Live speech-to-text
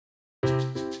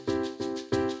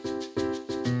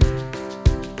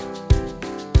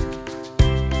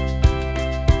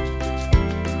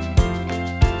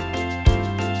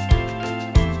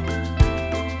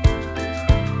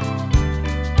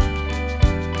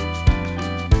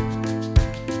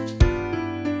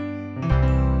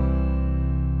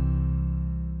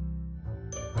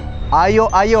Այո,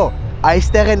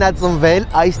 այստեղ է նա ծնվել,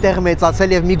 այստեղ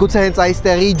մեծացել եւ միգուցե հենց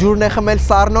այստեղի ջուրն է խմել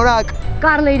սառնորակ։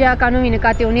 Կառլը իրականում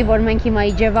նկատի ունի, որ մենք հիմա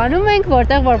Իջևանում ենք,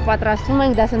 որտեղ որ պատրաստվում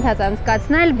ենք դասընթաց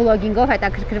անցկացնել բլոգինգով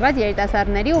հետաքրքրված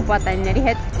երիտասարդների ու պատանիների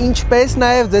հետ։ Ինչպես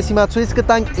նաեւ ձեզ հիմա ցույց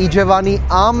կտանք Իջևանի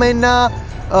ամենա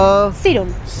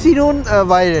սիրուն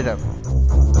վայրերը։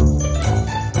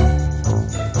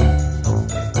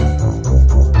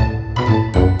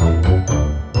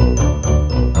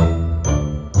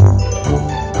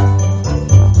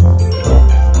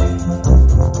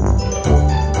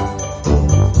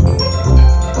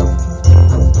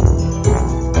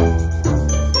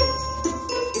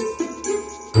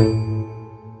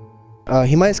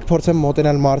 Հիմա ես կփորձեմ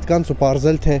մոտենալ մարդկանց ու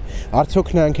պարզել, թե արդյոք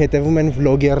նրանք հետևում են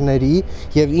վլոգերների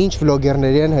եւ ինչ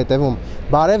վլոգերների են հետևում։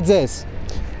 Բարև ձեզ։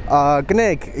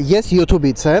 Կնեք, ես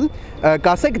YouTube-ից եմ,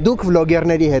 կասեք դուք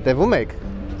վլոգերների հետևում եք։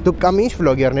 Դուք կամ ինչ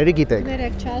վլոգերների գիտեք։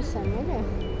 Ներեք չասեմ,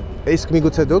 ո՞վ։ Իսկ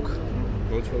միգուցե դուք։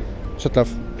 Ոչ ոք։ Շատ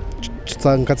լավ։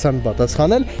 Չցանկացան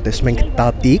պատասխանել։ Տեսնում ենք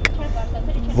տատիկ,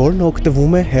 որն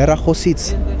օգտվում է հեռախոսից։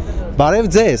 Բարև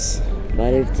ձեզ։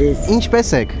 Բարև ձեզ։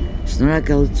 Ինչպե՞ս եք։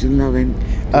 Շնորհակալություն լավ եմ։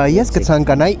 Ես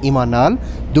կցանկանայի իմանալ,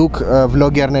 դուք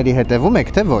վլոգերների հետևում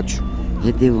եք, թե ոչ։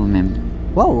 Հետևում եմ։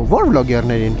 Վաու, ո՞ր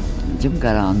վլոգերներին։ Չեմ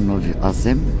կարող անունով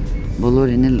ասեմ,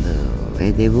 բոլորին էլ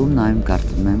հետևում, նայում,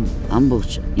 կարդում եմ։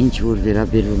 Ամբողջ ինչ որ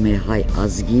վերաբերվում է հայ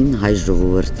ազգին, հայ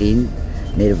ժողովրդին,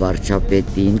 մեր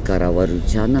վարչապետին,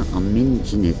 կառավարությանը, ամեն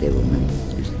ինչին հետևում եմ։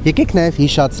 Եկեք նաև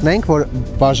հիշացնենք, որ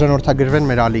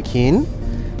բաժանորդագրվեն մեր ալիքին։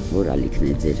 Որ ալիքն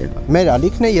է ձերը։ Մեր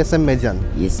ալիքն է, ես եմ մեդիան։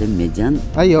 Ես եմ մեդիան,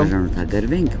 Այո։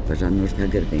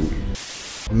 բաժանորդագրվենք։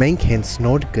 Մենք հենց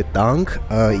նոր գտանք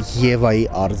Եվայի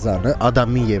արձանը,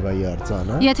 Ադամի Եվայի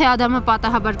արձանը։ Եթե Ադամը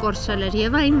պատահաբար կորցրել էր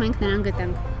Եվային, մենք նրան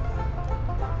գտանք։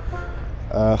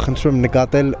 Խնդրում եմ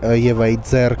նկատել Եվայի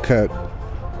ձեռքը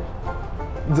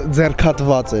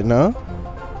ձեռքատված է, նա։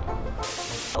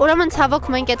 Ուրեմն ցավոք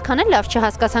մենք այդքան էլ լավ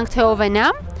չհասկացանք, թե ով է նա,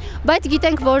 բայց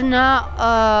գիտենք, որ նա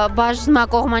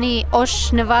բազմակողմանի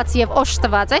օշնված եւ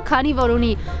օշտված է, քանի որ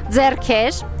ունի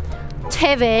ձեռքեր,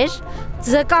 թևեր,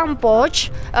 ձկան պոչ,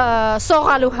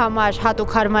 սողալու համար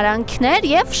հատուկ հարմարանքներ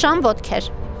եւ շամ ոտքեր։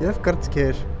 Եվ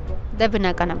կրծքեր։ Դե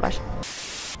բնականաբար։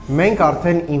 Մենք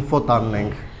արդեն ինֆո տանն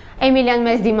ենք։ Էմիլիան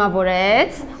մեզ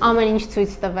դիմավորեց, ամեն ինչ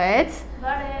ցույց տվեց։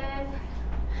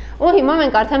 Ու հիմա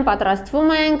մենք արդեն պատրաստվում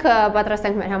ենք,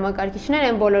 պատրաստենք մեր համակարգիչներ,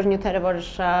 այն բոլոր նյութերը,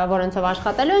 որոնցով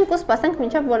աշխատելու ենք ու սպասենք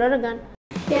մինչև բոլորը գան։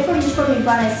 Երբ որ ինչ-որ մի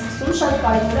բան է սկսում, շատ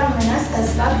կարևոր է ունենալ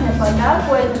հստակ նպատակ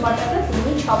ու այդ նպատակը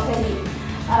լինի չափելի։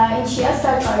 Ինչի է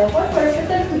սա կարևոր,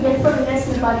 որովհետև երբ որ ունես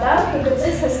նպատակ,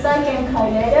 կգծես հստակ են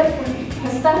քայլերը,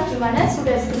 հստակ կիմանաս ուր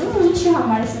ես գնում ու ինչի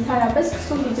համար ես ընդհանրապես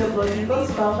սկսում վիդեոբլոգինգով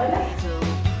զբաղվել։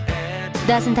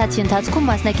 Դասընթացի ընթացքում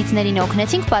մասնակիցներին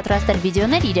օգնեցինք պատրաստել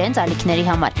վիդեոներ իրենց ալիքների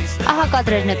համար։ Ահա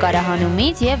կադրեր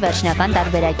նկարահանումից եւ վերջնական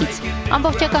տարբերակից։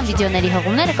 Ամբողջական վիդեոների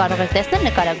հղումները կարող եք տեսնել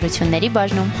նկարագրությունների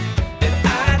բաժնում։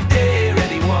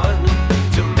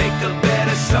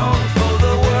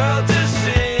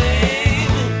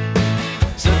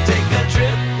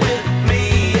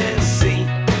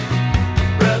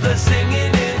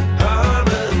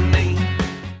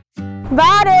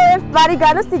 Բարև, բարի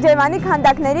գալուստ Իջևանի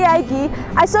քանդակների այգի։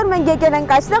 Այսօր մենք եկել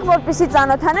ենք այստեղ, որպեսզի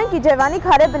ծանոթանանք Իջևանի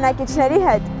քարե բնակիչների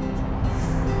հետ։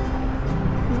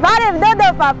 Բարև, Դոդո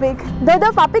պապիկ։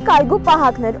 Դոդո պապիկ այգու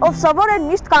պահակն էր, ով սովոր էր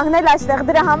միշտ կանգնել այստեղ,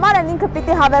 դրա համար էլ ինքը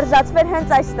պիտի հավերժացվեր հենց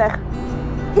այստեղ։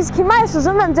 Իսկ հիմա ես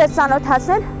ուզում եմ ձեզ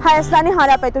ծանոթացնել Հայաստանի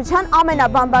Հանրապետության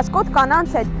ամենաբամբասկոտ կանանց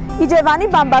հետ։ Իջևանի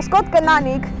բամբասկոտ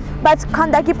կնանիկ, բայց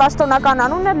քանդակի պաշտոնական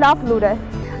անունը լավ լուր է։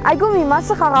 Այգում մի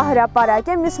մասը խաղահրապարակ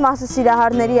է, մյուս մասը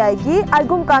սիրահարների այգի,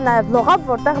 այգում կա նաև լողափ,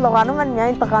 որտեղ լողանում են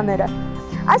միայն տղաները։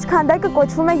 Այս քանդակը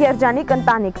կոչվում է երջանիկ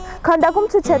ընտանիք։ Քանդակում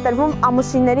ցույց է տրվում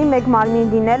ամուսինների մեկ մարմին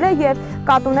լինելը եւ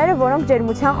կատուները, որոնք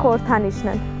ջերմության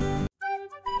խորհրդանիշն են։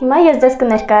 Հիմա ես ձեզ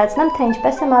կներկայացնեմ, թե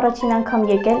ինչպես եմ առաջին անգամ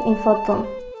եկել ինֆոտուն։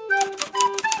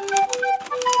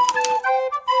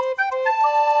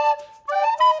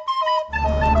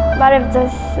 Բարև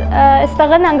ձեզ,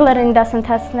 այստեղ են անգլերենի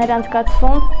դասընթացներ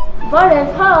անցկացվում։ Բարև,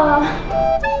 հա։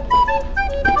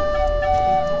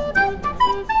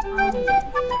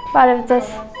 Բարև ձեզ։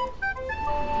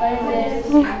 Բարև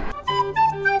ձեզ։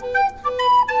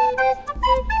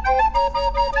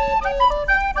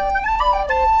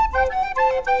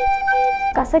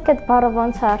 Կասեք այդ բառը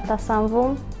ոնց է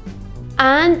արտասանվում։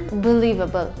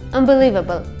 Unbelievable,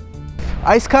 unbelievable։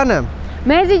 Այսքանը։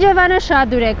 Մեզ Իջևանը շատ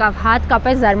դուր եկավ,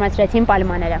 հատկապես զարմացրեցին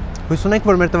պալմաները։ Հույս ունենք,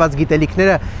 որ մեր տված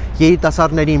գիտելիքները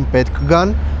երիտասարդներին պետք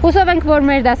կգան։ Հուսով ենք, որ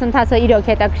մեր դասընթացը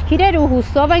իրոք հետաքրքիր էր ու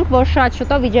հուսով ենք, որ շատ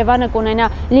շուտով Իջևանը կունենա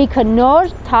լիքը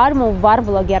նոր, թարմ ու վառ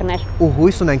վլոգերներ։ Ու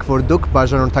հույս ունենք, որ դուք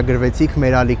բաժանորդագրվեցիք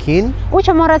մեր ալիքին։ Ու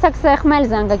չմոռացաք սեղմել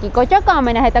զանգակի կոճակը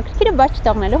ամենահետաքրքիրը բաց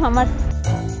չթողնելու համար։